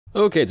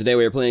Okay, today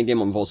we are playing a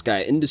game on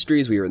Volskaya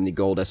Industries. We are in the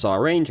Gold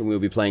SR range, and we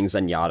will be playing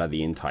Zenyatta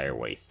the entire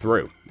way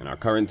through. And our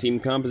current team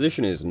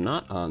composition is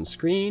not on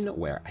screen,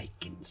 where I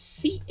can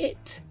see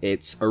it.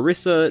 It's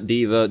Orisa,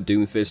 D.Va,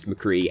 Doomfist,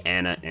 McCree,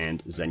 Ana,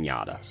 and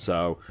Zenyatta.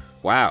 So,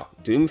 wow,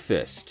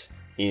 Doomfist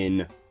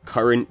in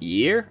current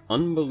year?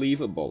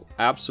 Unbelievable.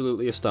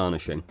 Absolutely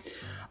astonishing.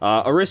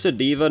 Orisa,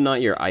 D.Va,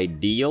 not your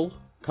ideal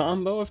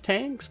combo of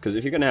tanks, because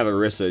if you're going to have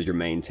Orisa as your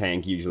main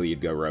tank, usually you'd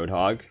go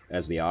Roadhog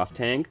as the off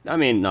tank. I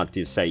mean, not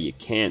to say you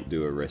can't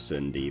do Orisa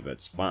and D.Va,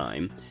 it's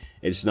fine.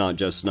 It's not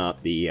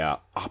the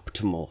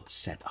optimal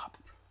setup,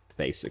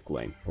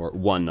 basically, or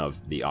one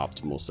of the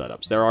optimal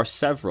setups. There are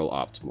several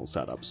optimal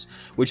setups,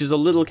 which is a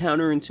little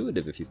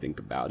counterintuitive if you think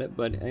about it,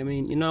 but I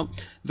mean, you know,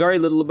 very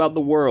little about the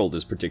world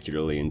is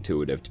particularly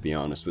intuitive, to be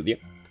honest with you.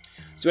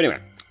 So anyway,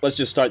 let's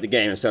just start the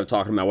game instead of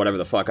talking about whatever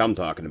the fuck I'm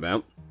talking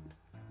about.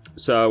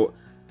 So,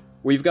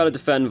 we've got to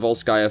defend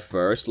Volskaya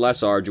first,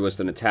 less arduous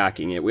than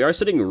attacking it. We are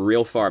sitting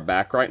real far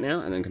back right now,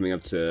 and then coming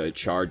up to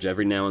charge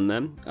every now and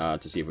then,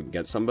 to see if we can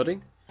get somebody.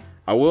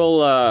 I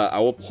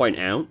will point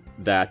out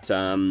that,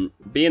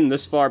 being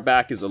this far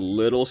back is a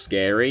little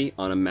scary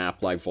on a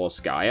map like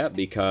Volskaya,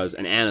 because,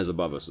 and Ana's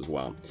above us as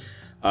well.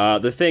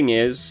 The thing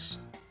is,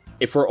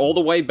 if we're all the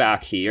way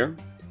back here,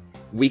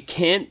 we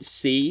can't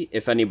see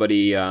if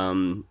anybody,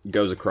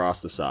 goes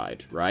across the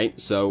side, right?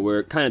 So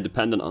we're kind of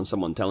dependent on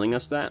someone telling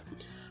us that.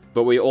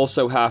 But we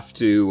also have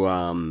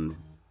to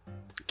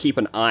keep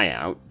an eye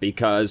out,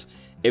 because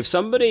if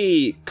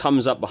somebody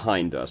comes up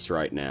behind us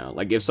right now,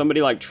 like if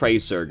somebody like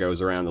Tracer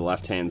goes around the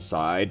left-hand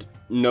side,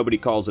 nobody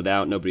calls it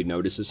out, nobody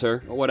notices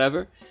her, or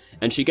whatever,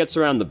 and she gets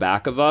around the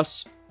back of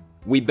us,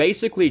 we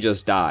basically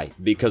just die,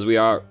 because we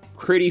are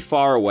pretty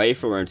far away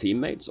from our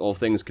teammates, all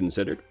things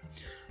considered.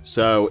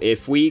 So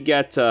if we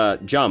get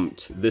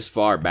jumped this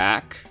far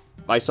back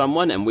by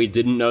someone, and we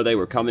didn't know they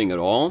were coming at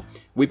all,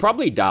 we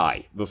probably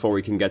die before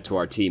we can get to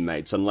our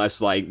teammates,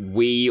 unless, like,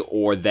 we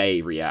or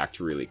they react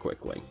really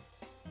quickly.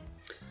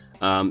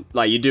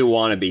 Like, you do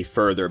want to be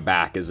further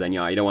back as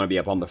Zenyatta. You don't want to be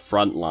up on the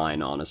front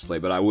line, honestly,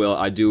 but I will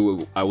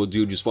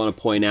just want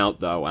to point out,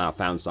 though, I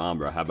found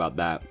Sombra, how about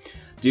that?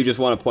 Do just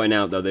want to point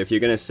out, though, that if you're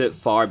going to sit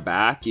far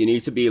back, you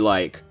need to be,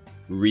 like,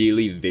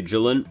 really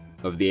vigilant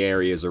of the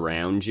areas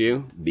around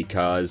you,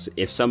 because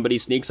if somebody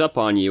sneaks up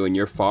on you and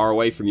you're far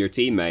away from your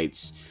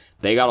teammates,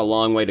 they got a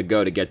long way to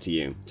go to get to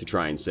you, to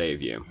try and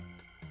save you.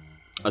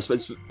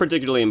 It's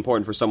particularly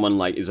important for someone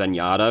like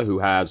Zenyatta, who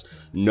has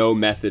no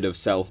method of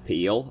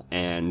self-peel,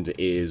 and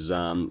is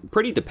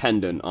pretty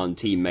dependent on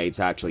teammates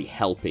actually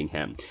helping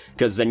him.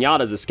 Because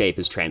Zenyatta's escape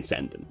is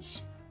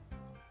Transcendence.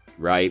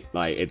 Right?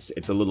 Like,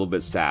 it's a little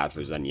bit sad for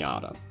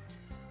Zenyatta.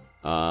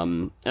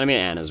 And I mean,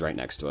 Ana's right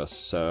next to us,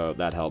 so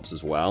that helps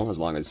as well, as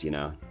long as, you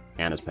know,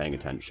 Ana's paying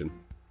attention.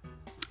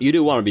 You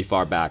do want to be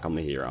far back on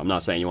the hero. I'm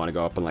not saying you want to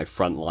go up on, like,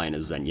 front line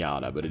as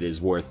Zenyatta, but it is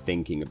worth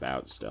thinking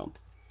about still.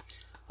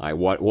 Like,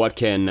 what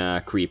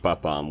can creep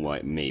up on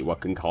me? What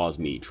can cause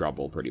me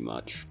trouble, pretty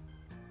much?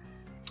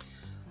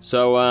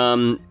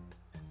 So,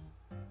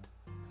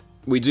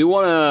 we do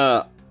want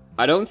to...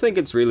 I don't think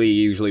it's really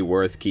usually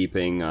worth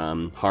keeping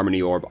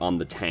Harmony Orb on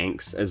the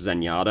tanks as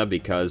Zenyatta,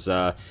 because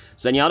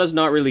Zenyatta's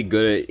not really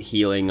good at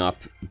healing up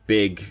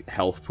big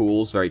health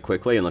pools very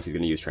quickly, unless he's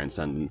going to use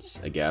Transcendence,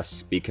 I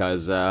guess,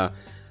 because...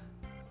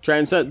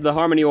 the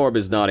Harmony Orb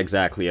is not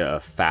exactly a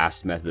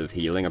fast method of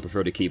healing. I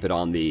prefer to keep it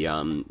on the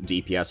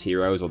DPS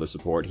heroes or the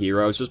support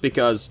heroes, just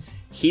because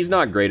he's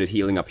not great at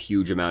healing up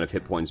huge amount of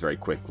hit points very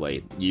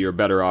quickly. You're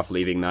better off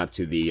leaving that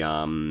to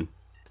the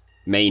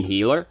main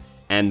healer,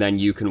 and then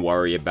you can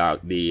worry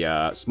about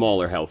the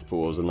smaller health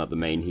pools and let the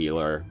main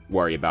healer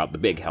worry about the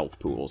big health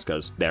pools,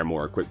 because they're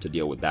more equipped to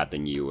deal with that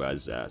than you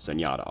as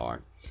Zenyatta are.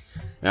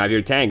 Now, if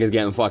your tank is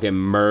getting fucking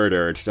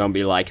murdered, don't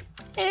be like,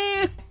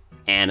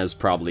 Ana's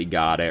probably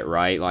got it,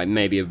 right? Like,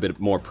 maybe a bit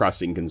more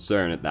pressing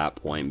concern at that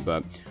point,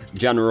 but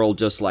general,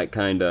 just like,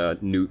 kinda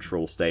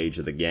neutral stage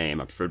of the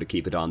game, I prefer to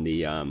keep it on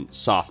the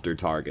softer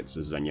targets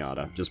as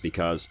Zenyatta, just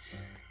because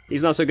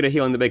he's not so good at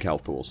healing the big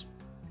health pools.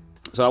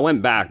 So I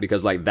went back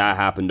because, like, that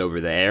happened over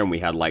there, and we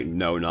had, like,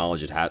 no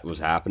knowledge it was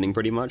happening,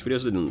 pretty much. We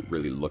just didn't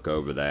really look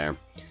over there.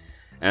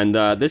 And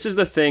this is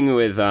the thing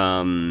with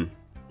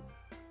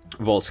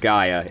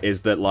Volskaya,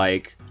 is that,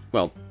 like,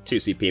 well,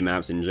 2CP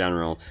maps in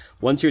general,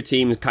 once your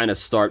team kind of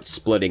starts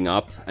splitting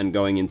up and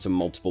going into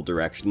multiple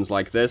directions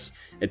like this,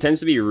 it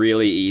tends to be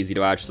really easy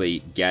to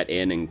actually get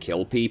in and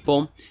kill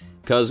people.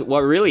 Because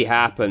what really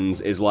happens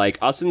is, like,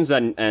 us and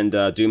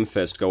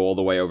Doomfist go all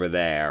the way over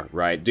there,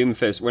 right?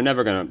 Doomfist, we're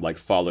never gonna, like,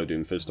 follow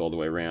Doomfist all the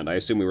way around. I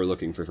assume we were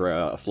looking for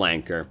a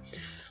flanker.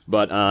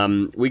 But,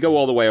 we go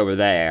all the way over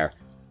there.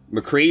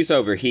 McCree's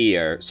over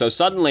here, so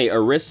suddenly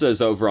Orisa's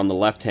over on the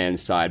left-hand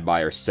side by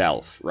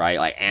herself, right?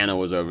 Like, Ana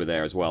was over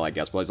there as well, I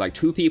guess. But there's, like,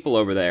 two people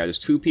over there. There's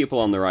two people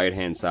on the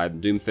right-hand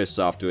side. Doomfist's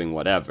off doing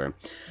whatever.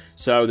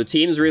 So the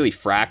team's really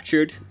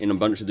fractured in a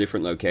bunch of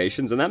different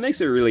locations, and that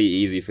makes it really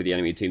easy for the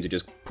enemy team to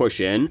just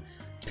push in,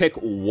 pick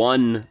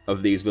one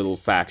of these little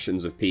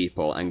factions of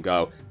people, and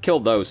go, kill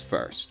those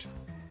first.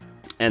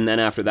 and then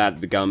after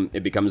that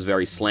it becomes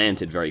very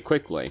slanted very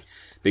quickly.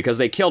 Because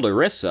they killed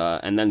Orisa,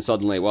 and then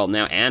suddenly, well,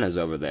 now Anna's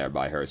over there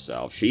by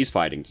herself. She's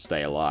fighting to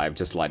stay alive,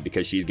 just like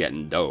because she's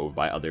getting dove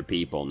by other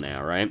people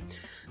now, right?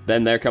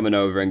 Then they're coming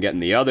over and getting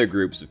the other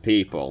groups of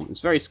people. It's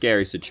a very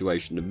scary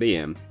situation to be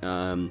in.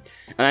 And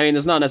I mean,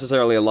 there's not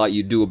necessarily a lot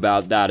you do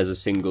about that as a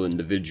single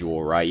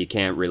individual, right? You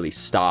can't really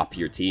stop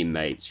your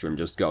teammates from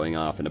just going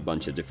off in a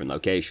bunch of different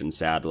locations,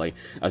 sadly.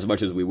 As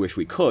much as we wish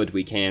we could,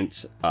 we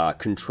can't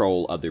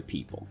control other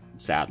people,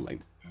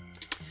 sadly.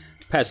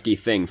 Pesky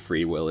thing,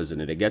 free will,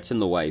 isn't it? It gets in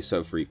the way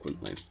so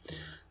frequently.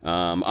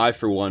 I,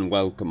 for one,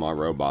 welcome our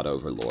robot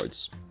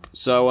overlords.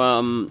 So,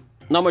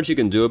 not much you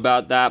can do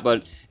about that,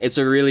 but it's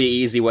a really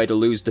easy way to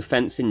lose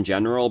defense in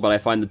general, but I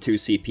find the 2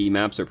 CP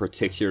maps are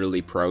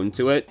particularly prone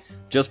to it,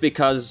 just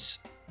because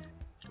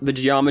the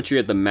geometry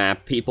of the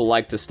map, people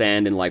like to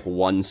stand in, like,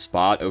 one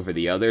spot over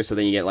the other, so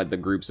then you get, like, the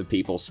groups of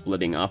people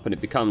splitting up, and it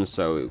becomes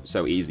so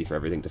easy for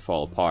everything to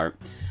fall apart.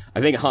 I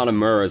think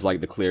Hanamura is,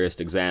 like, the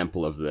clearest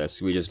example of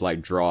this. We just,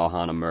 like, draw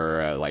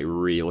Hanamura, like,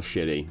 real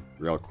shitty,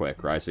 real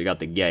quick, right? So we got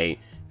the gate,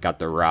 got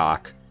the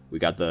rock, we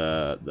got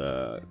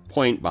the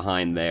point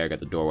behind there,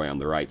 got the doorway on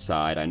the right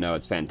side. I know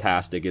it's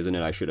fantastic, isn't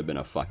it? I should have been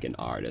a fucking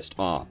artist.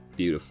 Oh,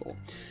 beautiful.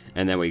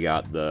 And then we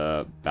got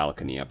the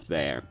balcony up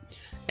there,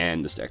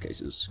 and the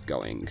staircases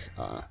going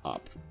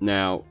up.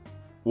 Now,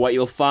 what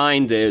you'll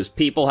find is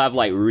people have,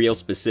 like, real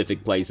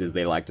specific places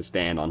they like to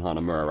stand on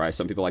Hanamura, right?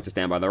 Some people like to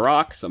stand by the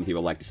rock, some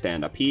people like to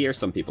stand up here,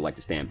 some people like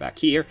to stand back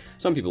here,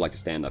 some people like to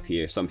stand up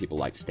here, some people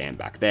like to stand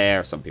back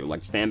there, some people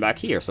like to stand back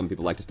here, some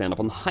people like to stand up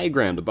on the high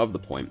ground above the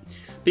point.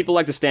 People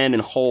like to stand in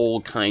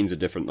whole kinds of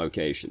different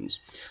locations.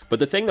 But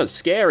the thing that's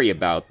scary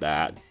about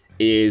that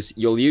is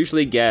you'll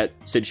usually get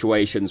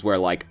situations where,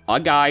 like, a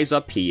guy's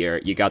up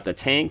here, you got the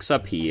tanks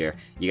up here,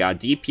 you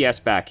got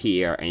DPS back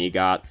here, and you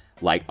got,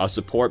 like, a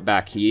support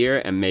back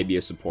here, and maybe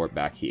a support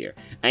back here.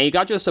 And you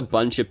got just a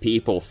bunch of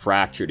people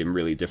fractured in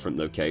really different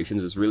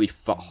locations. It's really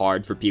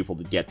hard for people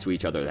to get to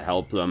each other to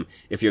help them.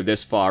 If you're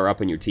this far up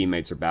and your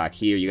teammates are back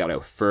here, you gotta go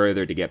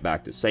further to get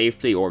back to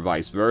safety, or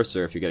vice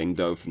versa if you're getting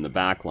dove from the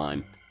back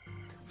line.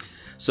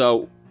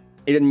 So,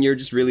 and you're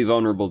just really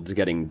vulnerable to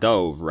getting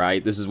dove,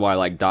 right? This is why,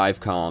 like,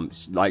 dive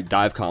comps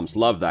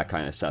love that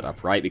kind of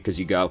setup, right? Because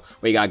you go,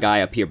 well, you got a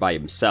guy up here by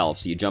himself,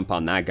 so you jump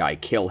on that guy,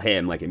 kill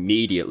him, like,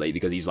 immediately,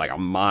 because he's, like, a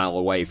mile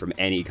away from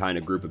any kind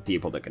of group of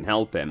people that can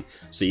help him,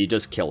 so you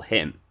just kill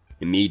him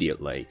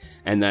immediately,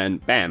 and then,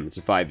 bam, it's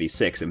a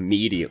 5v6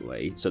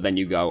 immediately, so then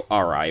you go,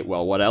 alright,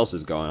 well, what else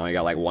is going on? You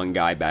got, like, one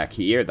guy back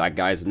here, that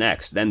guy's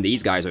next, then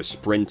these guys are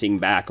sprinting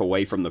back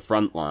away from the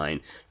front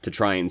line to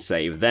try and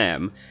save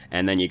them,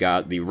 and then you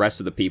got the rest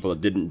of the people that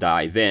didn't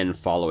dive in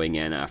following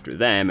in after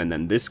them, and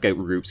then this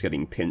group's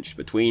getting pinched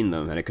between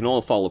them, and it can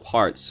all fall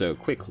apart so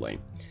quickly.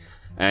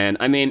 And,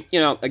 I mean, you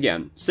know,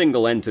 again,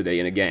 single entity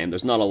in a game,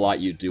 there's not a lot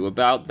you do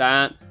about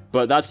that,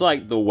 but that's,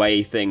 like, the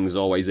way things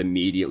always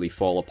immediately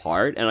fall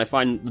apart, and I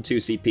find the 2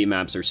 CP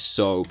maps are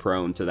so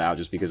prone to that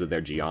just because of their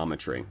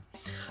geometry.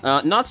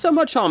 Not so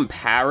much on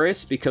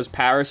Paris, because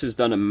Paris has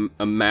done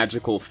a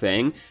magical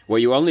thing where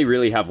you only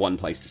really have one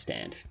place to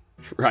stand.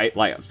 Right?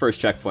 Like, first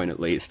checkpoint at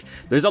least.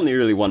 There's only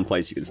really one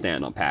place you can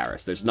stand on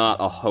Paris. There's not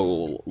a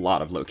whole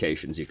lot of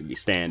locations you can be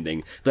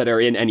standing that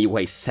are in any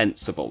way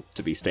sensible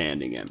to be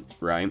standing in,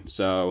 right?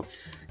 So,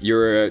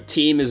 your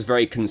team is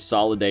very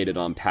consolidated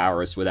on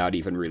Paris without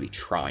even really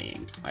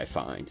trying, I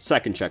find.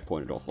 Second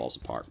checkpoint, it all falls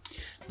apart.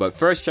 But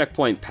first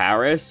checkpoint,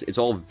 Paris, it's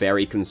all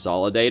very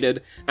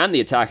consolidated, and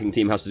the attacking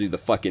team has to do the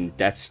fucking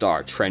Death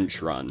Star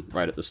trench run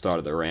right at the start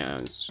of the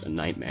round. It's a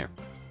nightmare.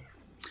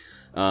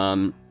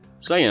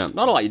 So, you know,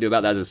 not a lot you do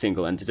about that as a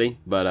single entity,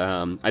 but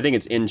I think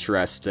it's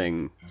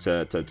interesting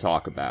to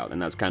talk about,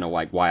 and that's kind of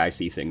like why I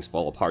see things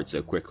fall apart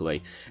so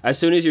quickly. As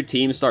soon as your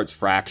team starts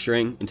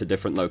fracturing into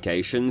different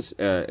locations,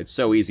 it's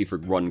so easy for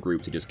one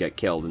group to just get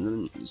killed, and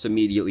then it's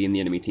immediately in the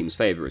enemy team's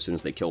favor as soon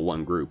as they kill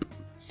one group.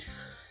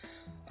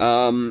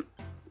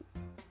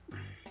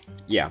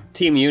 Yeah,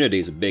 team unity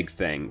is a big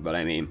thing, but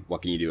I mean,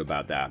 what can you do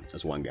about that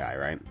as one guy,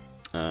 right?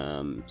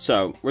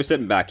 So, we're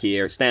sitting back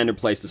here, standard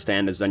place to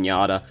stand is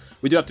Zenyatta.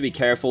 We do have to be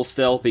careful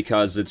still,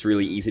 because it's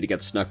really easy to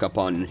get snuck up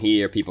on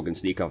here. People can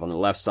sneak up on the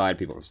left side,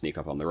 people can sneak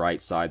up on the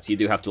right side, so you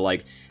do have to,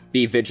 like,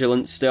 be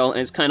vigilant still, and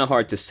it's kind of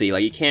hard to see.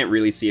 Like, you can't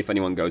really see if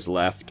anyone goes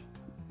left.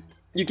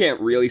 You can't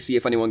really see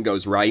if anyone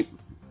goes right.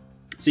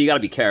 So you gotta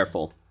be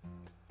careful.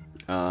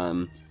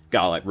 Gotta,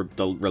 like,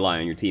 rely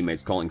on your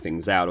teammates calling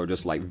things out, or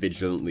just, like,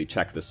 vigilantly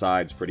check the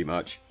sides, pretty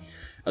much.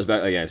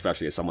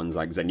 Especially if someone's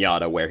like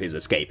Zenyatta, where his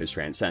escape is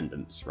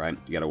transcendence, right?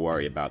 You gotta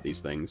worry about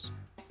these things.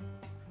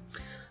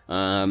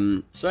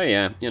 So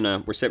yeah, you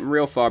know, we're sitting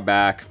real far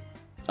back.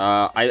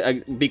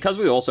 Because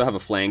we also have a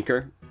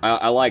flanker,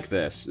 I like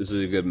this. This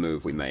is a good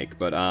move we make,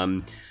 but,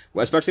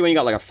 especially when you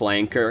got, like, a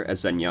flanker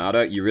as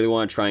Zenyatta, you really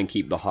want to try and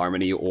keep the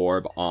Harmony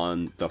Orb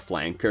on the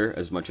flanker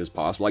as much as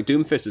possible. Like,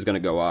 Doomfist is going to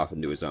go off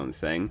and do his own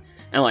thing.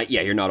 And, like,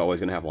 yeah, you're not always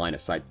going to have line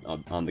of sight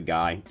on the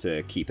guy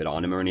to keep it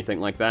on him or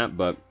anything like that,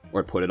 but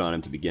or put it on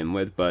him to begin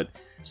with, but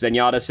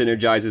Zenyatta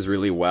synergizes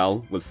really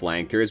well with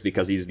flankers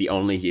because he's the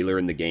only healer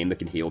in the game that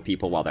can heal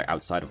people while they're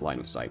outside of line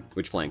of sight,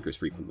 which flankers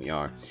frequently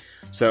are.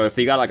 So if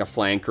you got like a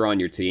flanker on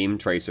your team,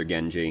 Tracer,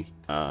 Genji,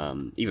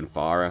 even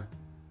Pharah,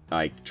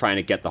 like trying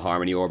to get the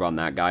Harmony Orb on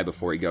that guy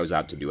before he goes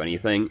out to do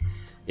anything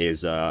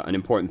is an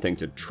important thing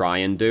to try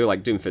and do.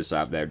 Like Doomfist's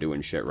out there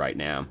doing shit right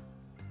now.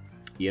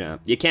 You know,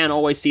 you can't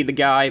always see the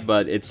guy,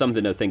 but it's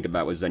something to think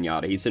about with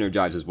Zenyatta. He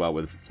synergizes well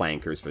with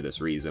flankers for this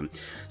reason.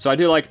 So I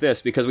do like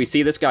this, because we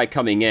see this guy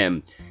coming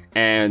in,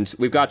 and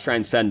we've got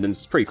Transcendence.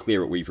 It's pretty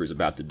clear what Weaver's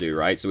about to do,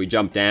 right? So we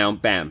jump down,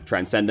 bam,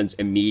 Transcendence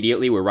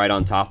immediately. We're right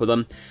on top of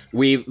them.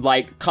 We've,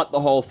 like, cut the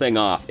whole thing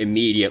off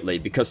immediately,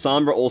 because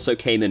Sombra also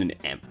came in and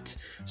emped.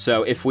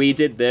 So if we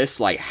did this,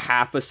 like,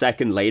 half a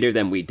second later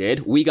than we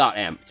did, we got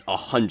emped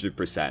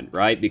 100%,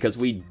 right? Because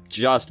we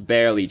just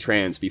barely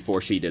trans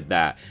before she did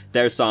that.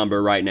 There's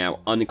Sombra right now,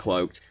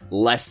 uncloaked,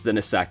 less than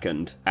a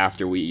second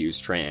after we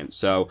used trans.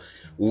 So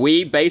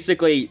we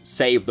basically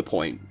saved the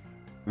point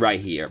right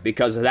here,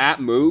 because that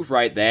move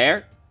right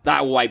there,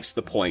 that wipes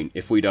the point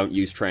if we don't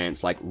use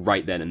trans, like,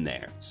 right then and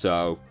there.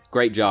 So,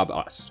 great job,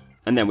 us.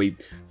 And then we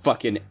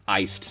fucking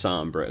iced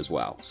Sombra as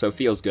well. So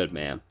feels good,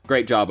 man.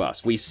 Great job,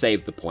 us. We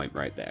saved the point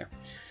right there.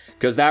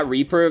 Because that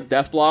Reaper,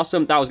 Death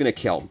Blossom, that was going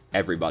to kill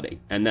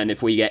everybody. And then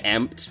if we get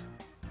emped,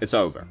 it's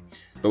over.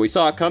 But we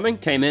saw it coming,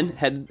 came in,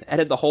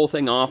 headed the whole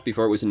thing off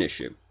before it was an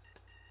issue.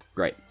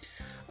 Great.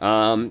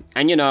 And,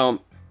 you know,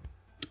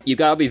 you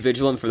gotta be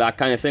vigilant for that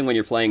kind of thing when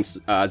you're playing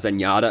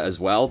Zenyatta as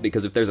well,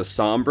 because if there's a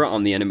Sombra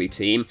on the enemy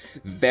team,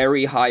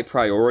 very high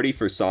priority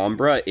for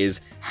Sombra is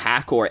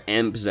hack or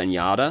emp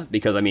Zenyatta,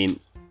 because, I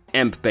mean,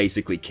 emp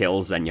basically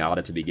kills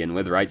Zenyatta to begin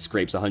with, right?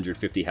 Scrapes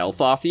 150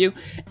 health off you.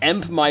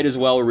 Emp might as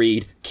well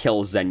read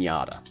kill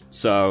Zenyatta.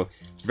 So,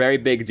 very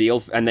big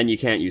deal, and then you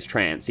can't use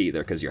trance either,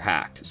 because you're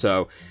hacked.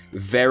 So,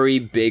 very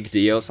big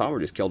deal. Sombra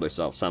just killed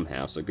herself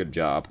somehow, so good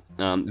job.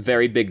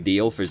 Very big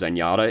deal for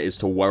Zenyatta is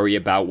to worry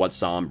about what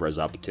Sombra's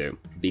up to.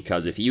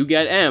 Because if you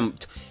get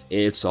emped,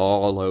 it's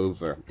all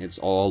over. It's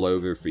all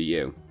over for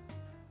you.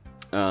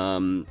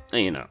 And,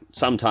 you know,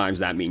 sometimes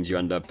that means you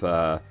end up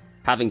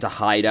having to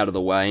hide out of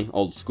the way.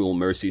 Old school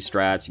Mercy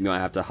strats, you might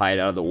have to hide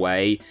out of the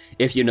way.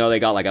 If you know they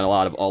got like a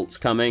lot of ults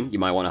coming, you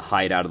might want to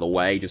hide out of the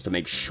way just to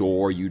make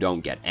sure you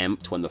don't get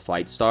emped when the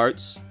fight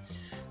starts.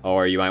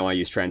 Or you might want to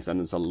use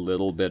Transcendence a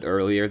little bit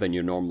earlier than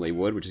you normally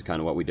would, which is kind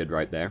of what we did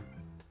right there.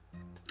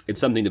 It's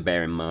something to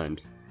bear in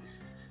mind.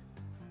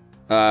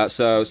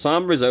 So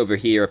Sombra's over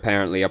here,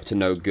 apparently up to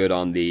no good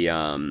on the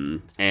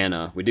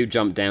Ana. We do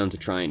jump down to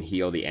try and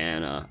heal the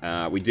Ana.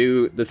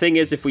 The thing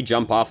is, if we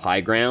jump off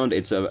high ground,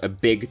 it's a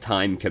big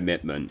time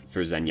commitment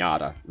for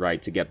Zenyatta,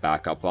 right, to get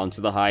back up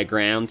onto the high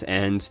ground.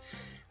 And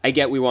I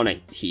get we want to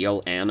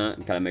heal Ana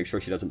and kind of make sure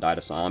she doesn't die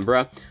to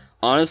Sombra.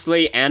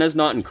 Honestly, Ana's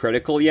not in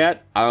critical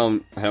yet. I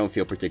don't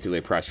feel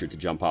particularly pressured to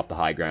jump off the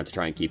high ground to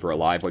try and keep her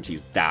alive when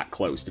she's that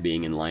close to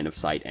being in line of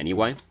sight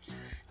anyway.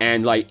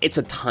 And, like, it's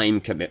a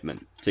time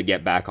commitment to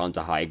get back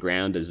onto high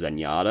ground as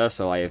Zenyatta,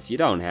 so, like, if you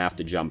don't have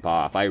to jump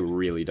off, I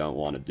really don't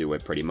want to do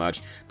it, pretty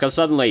much. Because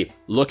suddenly,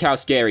 look how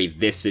scary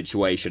this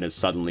situation has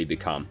suddenly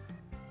become.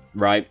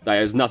 Right? Like,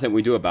 there's nothing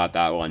we do about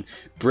that one.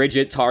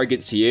 Bridget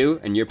targets you,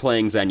 and you're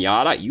playing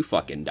Zenyatta, you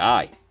fucking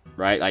die.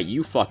 Right? Like,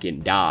 you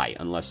fucking die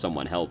unless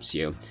someone helps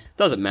you.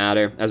 Doesn't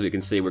matter. As we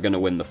can see, we're gonna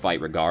win the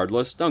fight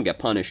regardless. Don't get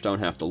punished, don't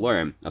have to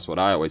learn. That's what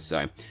I always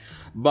say.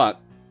 But,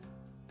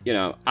 you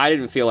know, I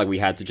didn't feel like we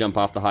had to jump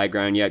off the high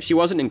ground yet. She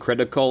wasn't in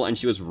critical, and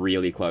she was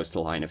really close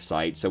to line of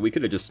sight, so we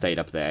could have just stayed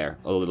up there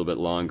a little bit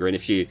longer. And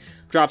if she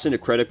drops into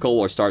critical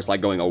or starts,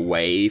 like, going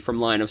away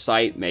from line of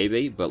sight,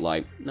 maybe, but,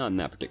 like, not in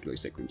that particular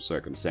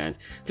circumstance.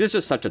 Because it's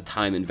just such a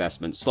time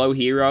investment. Slow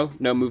hero,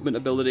 no movement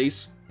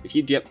abilities. If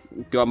you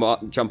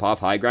jump off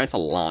high ground, it's a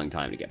long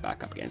time to get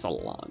back up again. It's a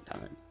long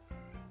time.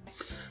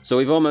 So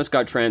we've almost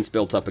got trance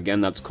built up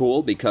again. That's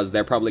cool, because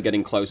they're probably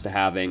getting close to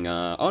having...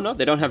 oh, no,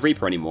 they don't have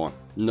Reaper anymore.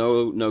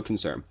 No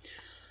concern.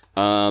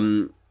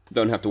 Don't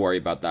have to worry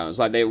about that. It's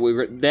like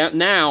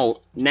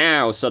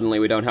now, suddenly,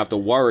 we don't have to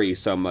worry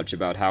so much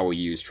about how we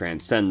use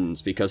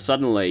Transcendence, because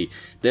suddenly,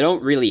 they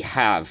don't really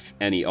have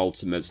any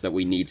ultimates that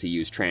we need to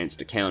use Trance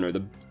to counter.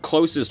 The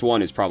closest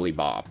one is probably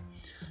Bob.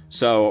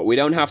 So we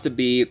don't have to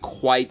be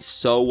quite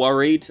so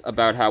worried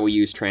about how we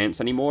use Trance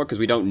anymore, because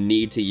we don't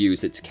need to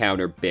use it to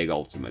counter big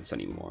ultimates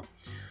anymore.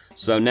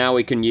 So now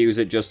we can use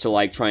it just to,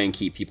 like, try and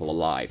keep people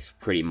alive,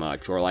 pretty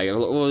much. Or, like,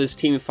 oh, this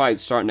team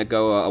fight's starting to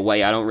go a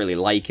way I don't really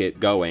like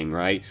it going,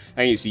 right?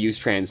 I used to use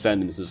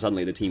Transcendence, and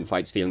suddenly the team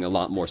fight's feeling a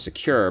lot more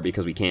secure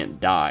because we can't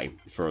die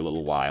for a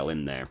little while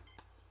in there.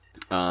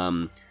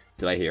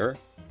 Did I hear her?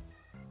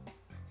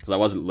 Because I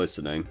wasn't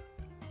listening.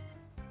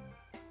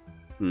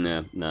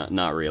 Nah,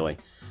 not really.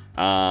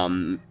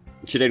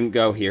 She didn't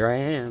go, here I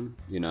am,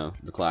 you know,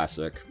 the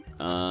classic.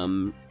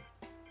 You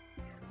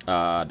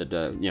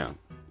know,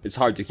 it's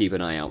hard to keep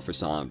an eye out for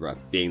Sombra,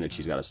 being that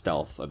she's got a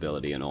stealth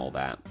ability and all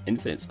that.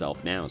 Infinite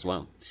stealth now as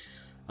well.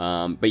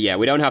 But yeah,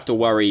 we don't have to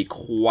worry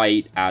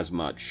quite as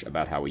much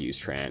about how we use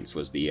trance,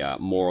 was the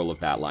moral of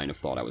that line of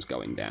thought I was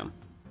going down.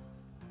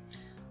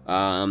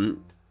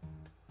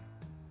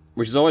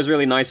 Which is always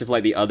really nice if,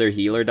 like, the other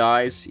healer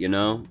dies, you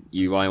know?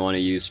 You might want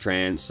to use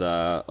Trance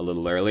a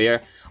little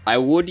earlier. I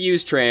would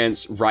use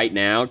Trance right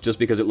now, just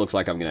because it looks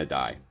like I'm gonna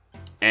die.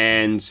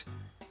 And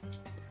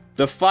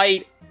the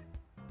fight,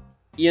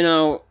 you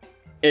know,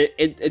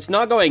 it's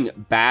not going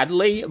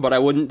badly, but I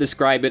wouldn't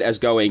describe it as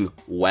going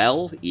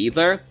well,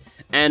 either.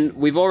 And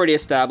we've already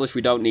established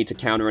we don't need to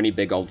counter any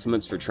big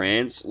ultimates for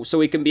Trance, so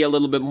we can be a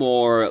little bit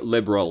more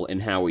liberal in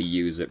how we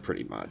use it,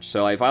 pretty much.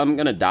 So if I'm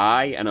gonna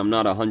die, and I'm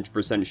not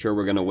 100% sure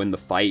we're gonna win the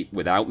fight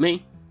without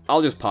me,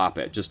 I'll just pop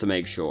it, just to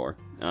make sure.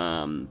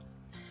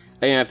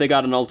 And if they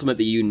got an ultimate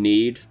that you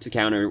need to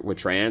counter with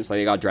Trance, like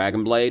they got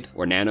Dragon Blade,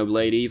 or Nano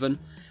Blade even,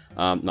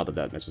 not that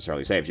that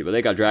necessarily saves you, but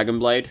they got Dragon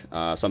Blade,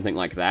 something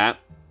like that,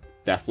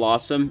 Death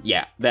Blossom,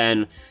 yeah,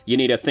 then you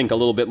need to think a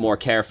little bit more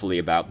carefully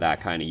about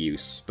that kind of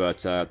use.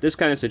 But this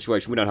kind of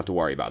situation, we don't have to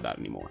worry about that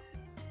anymore.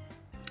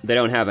 They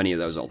don't have any of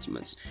those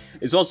ultimates.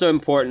 It's also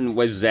important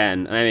with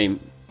Zen, I mean,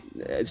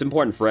 it's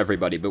important for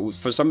everybody, but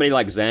for somebody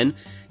like Zen,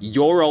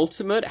 your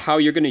ultimate, how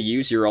you're going to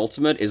use your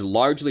ultimate, is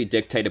largely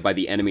dictated by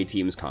the enemy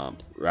team's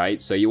comp,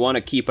 right? So you want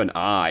to keep an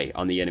eye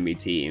on the enemy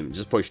team.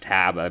 Just push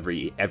tab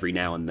every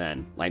now and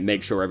then. Like,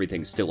 make sure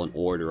everything's still in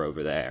order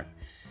over there.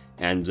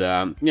 And,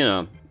 you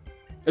know,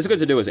 it's good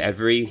to do as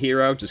every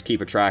hero, just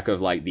keep a track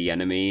of, like, the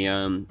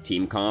enemy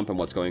team comp and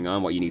what's going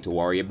on, what you need to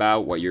worry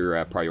about, what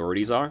your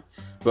priorities are.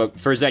 But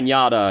for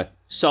Zenyatta,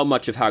 so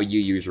much of how you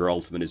use your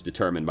ultimate is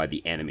determined by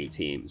the enemy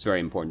team. It's very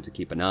important to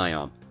keep an eye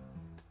on.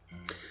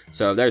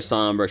 So there's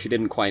Sombra. She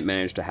didn't quite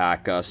manage to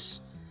hack us.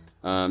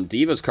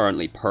 Diva's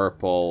currently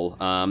purple.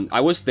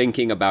 I was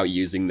thinking about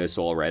using this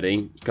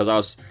already, because I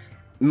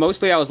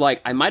was like,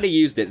 I might have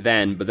used it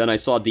then, but then I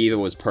saw Diva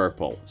was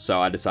purple,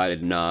 so I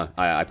decided, nah,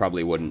 I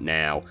probably wouldn't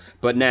now.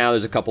 But now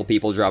there's a couple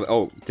people drop.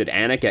 Oh, did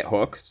Anna get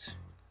hooked?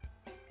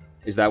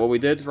 Is that what we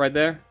did right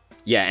there?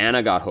 Yeah,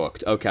 Anna got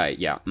hooked. Okay,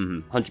 yeah,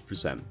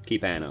 100%.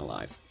 Keep Anna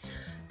alive.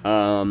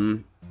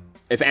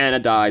 If Anna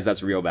dies,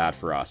 that's real bad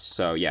for us,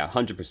 so yeah,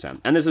 100%.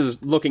 And this is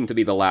looking to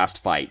be the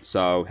last fight,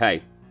 so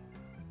hey,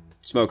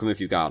 smoke him if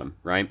you got him,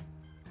 right?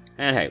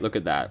 And hey, look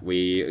at that.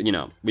 You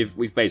know,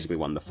 we've basically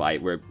won the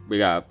fight. We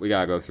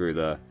gotta go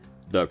through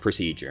the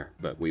procedure,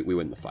 but we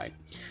win the fight.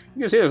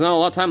 You can see there's not a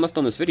lot of time left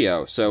on this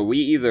video, so we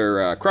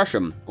either crush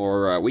them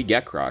or we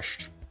get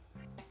crushed.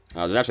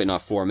 There's actually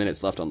not 4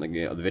 minutes left on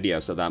the video,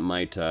 so that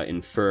might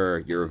infer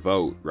your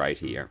vote right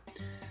here.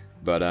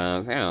 But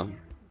yeah,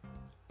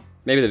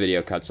 maybe the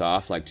video cuts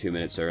off like 2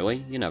 minutes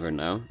early. You never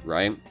know,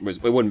 right?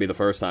 It wouldn't be the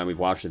first time we've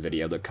watched a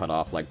video that cut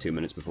off like 2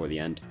 minutes before the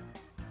end.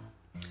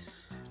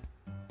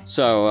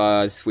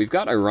 So, we've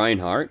got a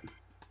Reinhardt.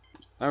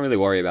 I don't really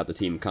worry about the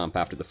team comp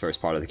after the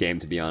first part of the game,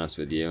 to be honest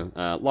with you.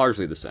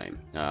 Largely the same.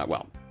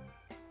 Well,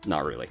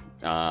 not really.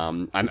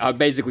 I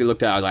basically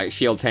looked at it, I was like,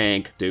 Shield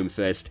Tank,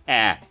 Doomfist,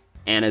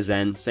 Anna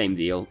Zen, same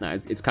deal. No,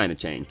 it's kind of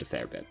changed a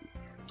fair bit.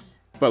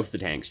 Both the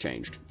tanks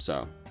changed,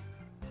 so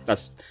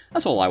that's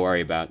all I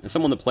worry about. As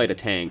someone that played a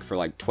tank for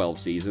like 12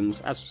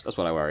 seasons, that's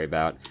what I worry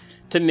about.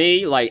 To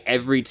me, like,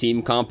 every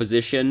team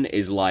composition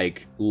is,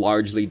 like,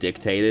 largely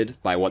dictated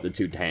by what the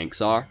two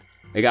tanks are.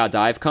 They got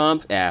dive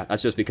comp? Yeah,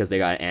 that's just because they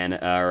got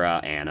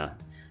Anna.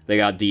 They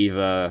got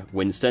Diva,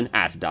 Winston?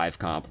 It's dive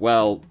comp.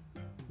 Well,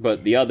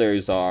 but the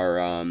others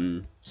are,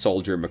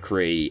 Soldier,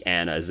 McCree,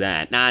 Anna,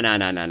 Zen. Nah.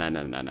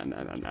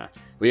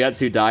 We got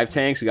two dive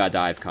tanks, we got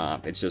dive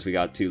comp. It's just we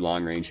got two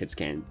long-range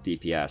hitscan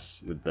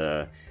DPS with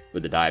the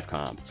dive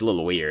comp. It's a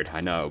little weird,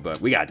 I know,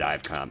 but we got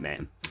dive comp,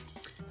 man.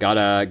 Got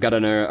an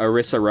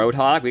Orisa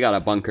Roadhog, we got a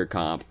bunker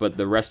comp, but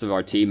the rest of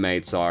our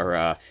teammates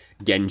are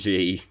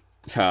Genji,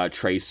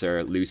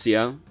 Tracer,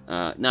 Lucio.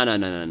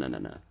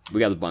 No. We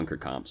got the bunker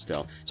comp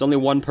still. There's only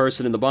one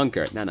person in the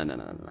bunker. No.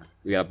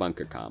 We got a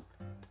bunker comp.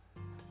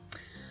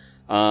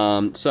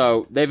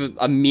 So they've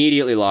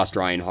immediately lost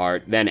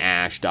Reinhardt, then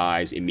Ashe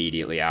dies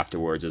immediately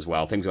afterwards as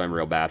well. Things went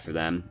real bad for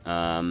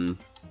them.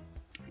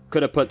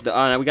 Could have put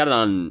the, we got it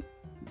on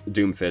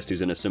Doomfist,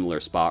 who's in a similar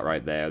spot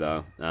right there,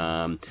 though.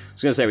 I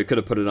was gonna say we could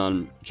have put it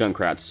on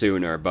Junkrat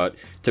sooner, but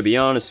to be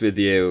honest with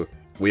you,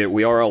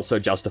 we are also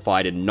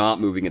justified in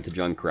not moving it to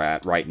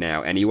Junkrat right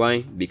now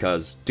anyway,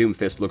 because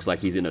Doomfist looks like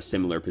he's in a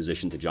similar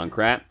position to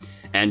Junkrat,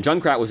 and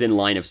Junkrat was in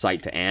line of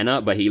sight to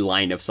Anna, but he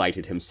line of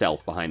sighted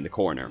himself behind the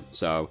corner,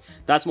 so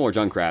that's more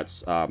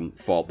Junkrat's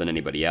fault than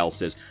anybody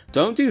else's.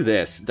 Don't do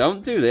this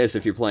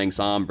if you're playing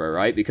Sombra,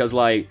 right? Because,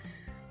 like,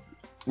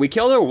 we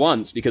killed her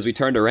once because we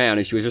turned around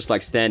and she was just,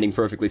 like, standing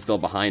perfectly still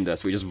behind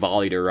us. We just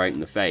volleyed her right in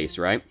the face,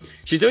 right?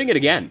 She's doing it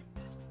again,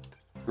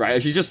 right?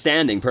 She's just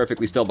standing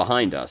perfectly still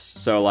behind us.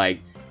 So,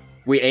 like,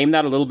 we aim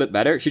that a little bit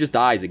better. She just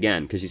dies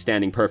again because she's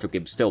standing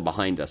perfectly still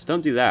behind us.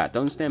 Don't do that.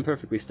 Don't stand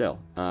perfectly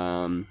still.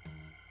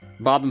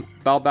 Bob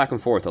back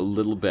and forth a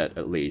little bit,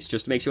 at least.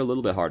 Just makes you a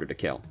little bit harder to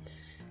kill.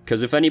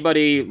 Because if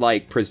anybody,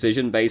 like,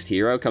 precision-based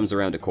hero comes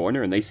around a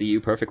corner and they see you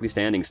perfectly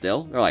standing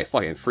still, they're like,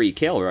 fucking free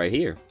kill right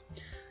here.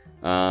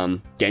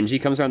 Genji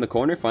comes around the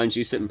corner, finds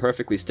you sitting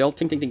perfectly still,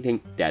 ting, ting, ting,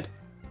 ting, dead.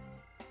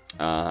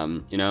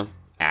 You know,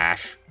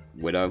 Ashe,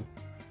 Widow,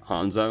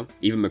 Hanzo,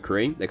 even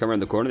McCree. They come around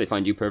the corner, they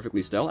find you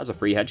perfectly still. That's a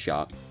free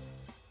headshot.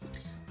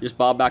 Just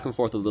bob back and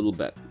forth a little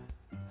bit.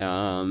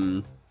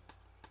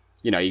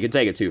 You know, you can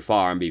take it too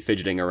far and be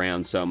fidgeting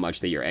around so much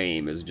that your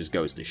aim just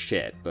goes to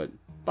shit, but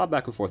bob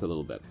back and forth a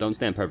little bit. Don't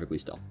stand perfectly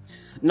still.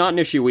 Not an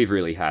issue we've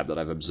really had that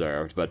I've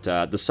observed, but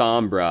the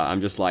Sombra, I'm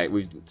just like,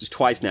 we've just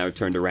twice now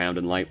turned around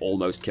and like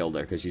almost killed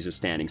her because she's just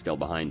standing still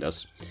behind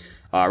us.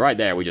 Right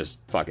there, we just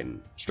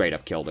fucking straight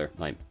up killed her.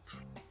 Like,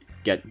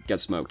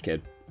 get smoked,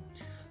 kid.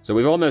 So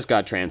we've almost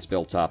got Trance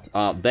built up.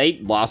 They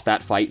lost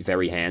that fight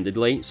very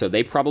handedly, so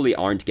they probably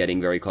aren't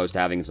getting very close to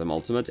having some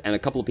ultimates, and a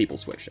couple of people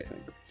switched, I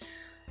think.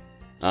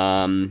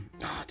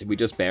 Did we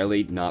just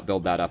barely not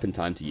build that up in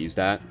time to use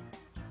that?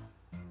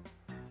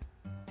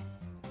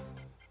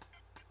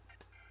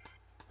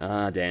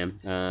 Damn.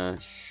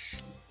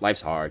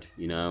 Life's hard,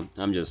 you know?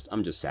 I'm just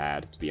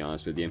sad, to be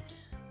honest with you.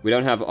 We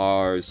don't have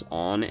ours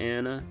on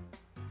Anna.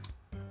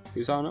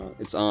 Who's on it?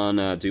 It's on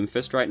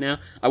Doomfist right now.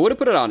 I would have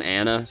put it on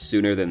Anna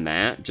sooner than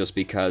that, just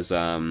because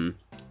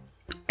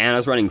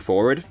Anna's running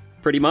forward,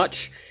 pretty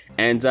much.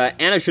 And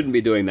Anna shouldn't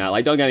be doing that.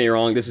 Like, don't get me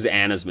wrong, this is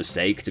Anna's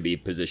mistake to be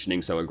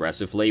positioning so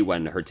aggressively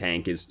when her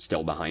tank is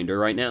still behind her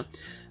right now.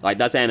 Like,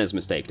 that's Anna's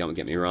mistake, don't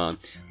get me wrong.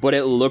 But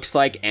it looks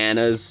like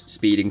Anna's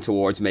speeding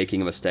towards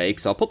making a mistake,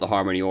 so I'll put the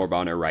Harmony Orb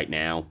on her right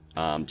now,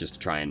 just to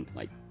try and,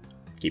 like,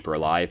 keep her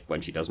alive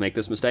when she does make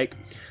this mistake.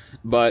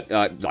 But,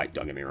 like,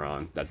 don't get me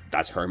wrong,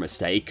 that's her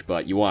mistake,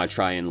 but you want to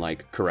try and,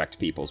 like, correct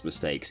people's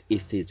mistakes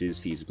if it is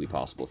feasibly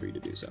possible for you to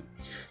do so.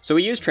 So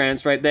we use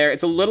Trance right there.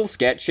 It's a little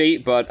sketchy,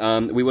 but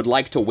we would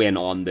like to win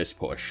on this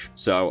push,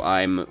 so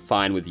I'm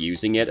fine with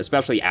using it,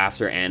 especially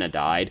after Anna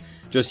died.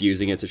 Just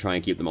using it to try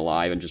and keep them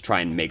alive and just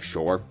try and make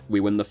sure we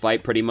win the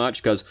fight pretty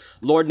much, because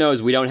Lord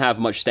knows we don't have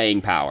much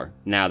staying power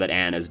now that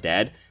Anna's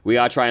dead. We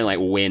gotta try and, like,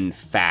 win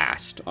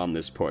fast on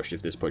this push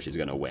if this push is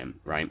gonna win,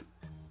 right?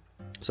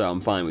 So I'm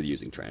fine with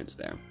using Trance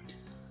there.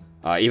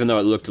 Even though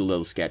it looked a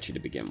little sketchy to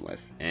begin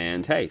with.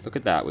 And hey, look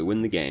at that, we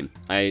win the game.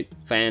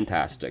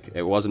 Fantastic.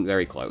 It wasn't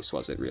very close,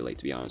 was it, really,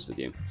 to be honest with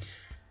you?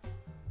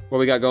 What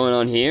we got going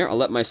on here? I'll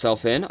let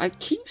myself in. I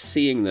keep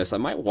seeing this. I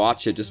might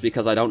watch it just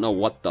because I don't know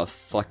what the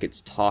fuck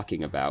it's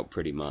talking about,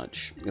 pretty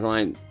much.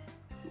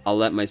 I'll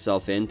let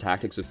myself in.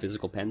 Tactics of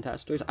Physical Pen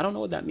Testers? I don't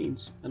know what that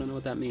means. I don't know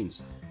what that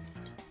means.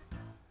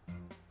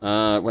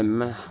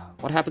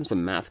 What happens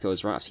when math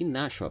goes wrong? I've seen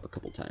that show up a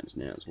couple times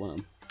now as well.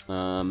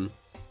 I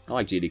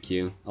like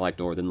GDQ. I like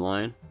Northern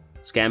Lion.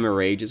 Scammer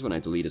rages when I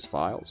delete his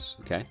files.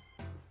 Okay.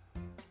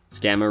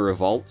 Scammer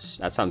Revolts.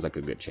 That sounds like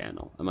a good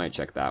channel. I might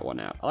check that one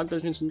out. I like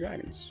Dungeons &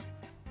 Dragons.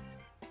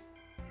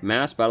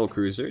 Mass Battle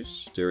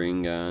Cruisers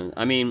during,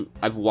 I mean,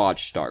 I've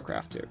watched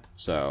StarCraft 2,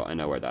 so I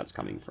know where that's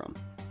coming from.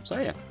 So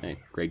yeah, hey,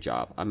 great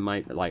job. I'm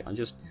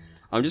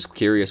just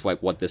curious,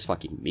 like, what this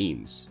fucking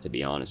means, to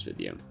be honest with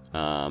you.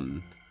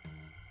 Because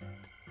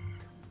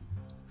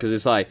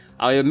it's like,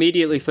 I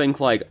immediately think,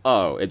 like,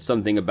 oh, it's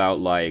something about,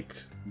 like,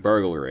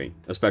 burglary,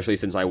 especially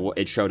since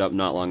it showed up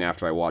not long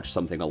after I watched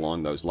something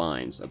along those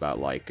lines about,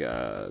 like,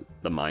 the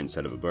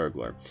mindset of a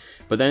burglar.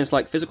 But then it's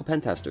like, physical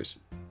pen testers.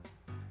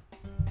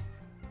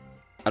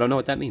 I don't know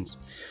what that means.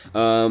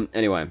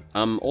 Anyway,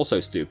 I'm also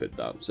stupid,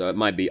 though, so it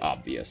might be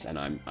obvious, and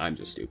I'm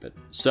just stupid.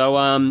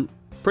 So,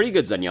 pretty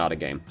good Zenyatta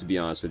game, to be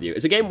honest with you.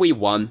 It's a game we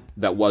won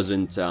that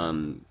wasn't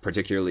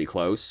particularly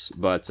close,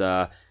 but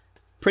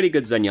pretty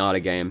good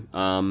Zenyatta game.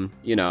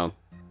 You know,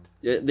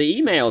 the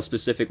email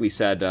specifically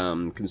said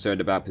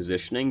concerned about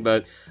positioning,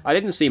 but I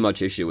didn't see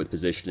much issue with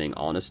positioning,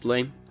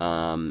 honestly.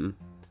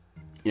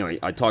 You know,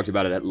 I talked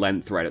about it at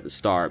length right at the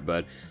start,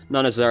 but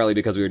not necessarily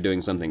because we were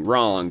doing something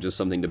wrong, just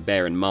something to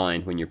bear in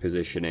mind when you're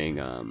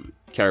positioning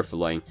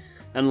carefully.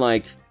 And,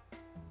 like,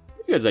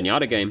 good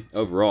Zenyatta game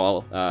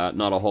overall.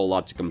 Not a whole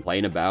lot to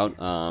complain about.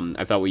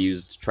 I felt we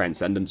used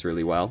Transcendence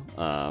really well,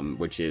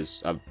 which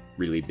is a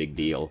really big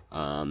deal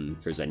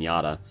for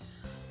Zenyatta.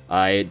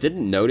 I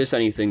didn't notice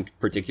anything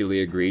particularly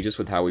egregious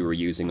with how we were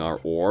using our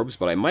orbs,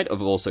 but I might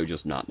have also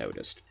just not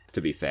noticed,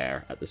 to be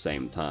fair, at the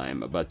same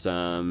time. But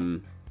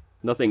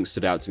nothing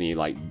stood out to me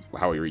like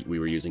how we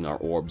were using our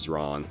orbs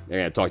wrong.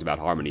 I talked about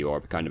Harmony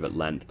Orb kind of at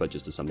length, but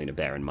just as something to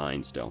bear in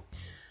mind still.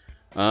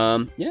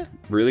 Yeah,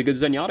 really good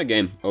Zenyatta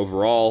game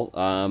overall.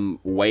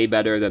 Way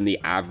better than the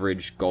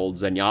average gold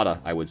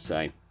Zenyatta, I would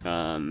say.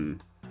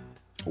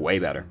 Way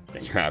better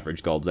than your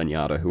average gold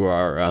Zenyatta, who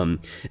are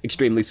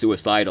extremely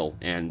suicidal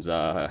and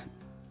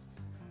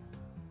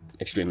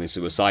extremely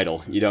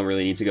suicidal. You don't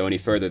really need to go any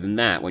further than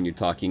that when you're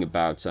talking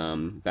about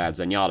bad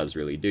Zenyatas,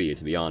 really, do you,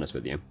 to be honest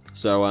with you?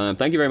 So,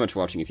 thank you very much for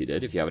watching if you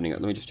did. If you have any...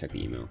 Let me just check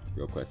the email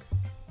real quick.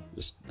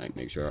 Just like,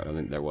 make sure. I don't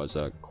think there was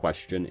a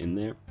question in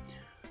there.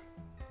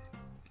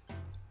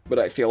 But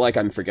I feel like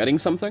I'm forgetting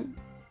something.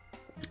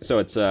 So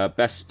it's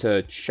best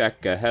to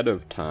check ahead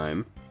of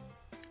time,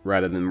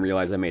 rather than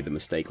realize I made the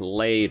mistake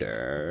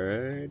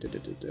later.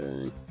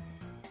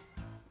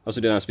 Also,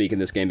 do not speak in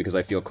this game because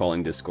I feel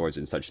calling discords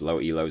in such low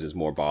elos is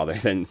more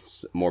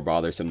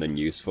bothersome than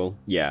useful.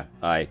 Yeah,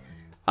 I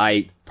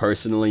I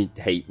personally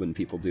hate when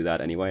people do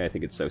that anyway. I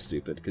think it's so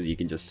stupid, because you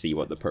can just see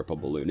what the purple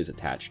balloon is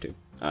attached to.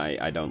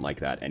 I don't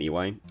like that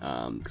anyway,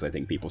 because I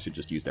think people should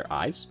just use their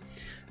eyes.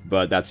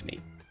 But that's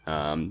me.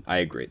 I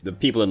agree. The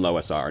people in low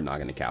SR are not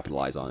going to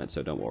capitalize on it,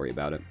 so don't worry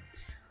about it.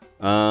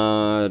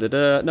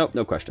 Nope,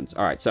 no questions.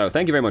 Alright, so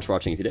thank you very much for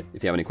watching if you did.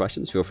 If you have any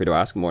questions, feel free to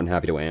ask. I'm more than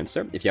happy to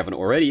answer. If you haven't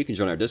already, you can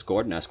join our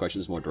Discord and ask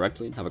questions more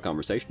directly and have a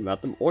conversation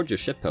about them, or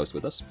just shitpost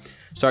with us.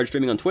 Started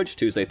streaming on Twitch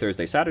Tuesday,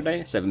 Thursday,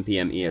 Saturday, 7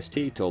 PM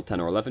EST till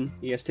 10 or 11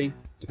 EST,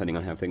 depending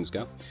on how things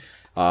go.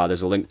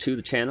 There's a link to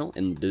the channel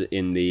in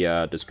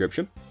the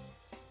description.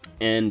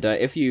 And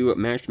if you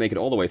managed to make it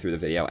all the way through the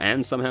video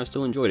and somehow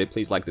still enjoyed it,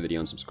 please like the video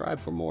and subscribe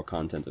for more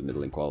content of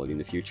middling quality in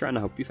the future, and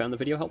I hope you found the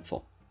video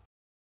helpful.